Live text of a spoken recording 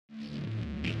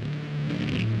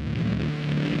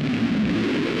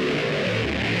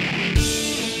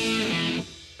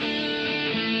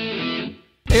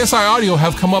ASI Audio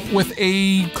have come up with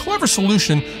a clever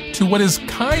solution to what is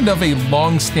kind of a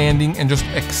long-standing and just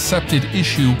accepted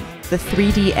issue. The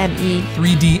 3D-ME.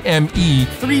 3D-ME.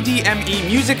 3D-ME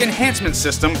Music Enhancement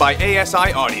System by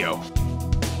ASI Audio.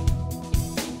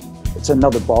 It's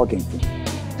another ballgame for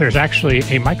me. There's actually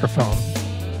a microphone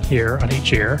here on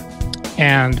each ear.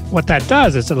 And what that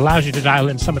does is it allows you to dial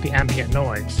in some of the ambient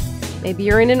noise. Maybe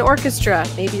you're in an orchestra.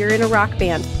 Maybe you're in a rock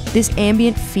band. This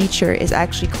ambient feature is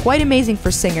actually quite amazing for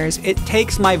singers. It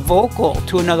takes my vocal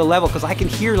to another level because I can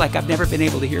hear like I've never been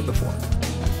able to hear before.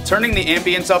 Turning the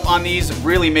ambience up on these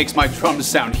really makes my drums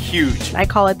sound huge. I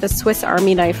call it the Swiss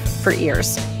Army knife for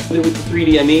ears. With the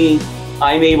 3D-ME,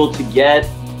 I'm able to get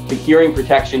the hearing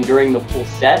protection during the full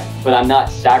set, but I'm not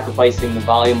sacrificing the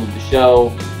volume of the show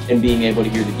and being able to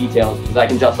hear the details because I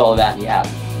can adjust all of that in the app.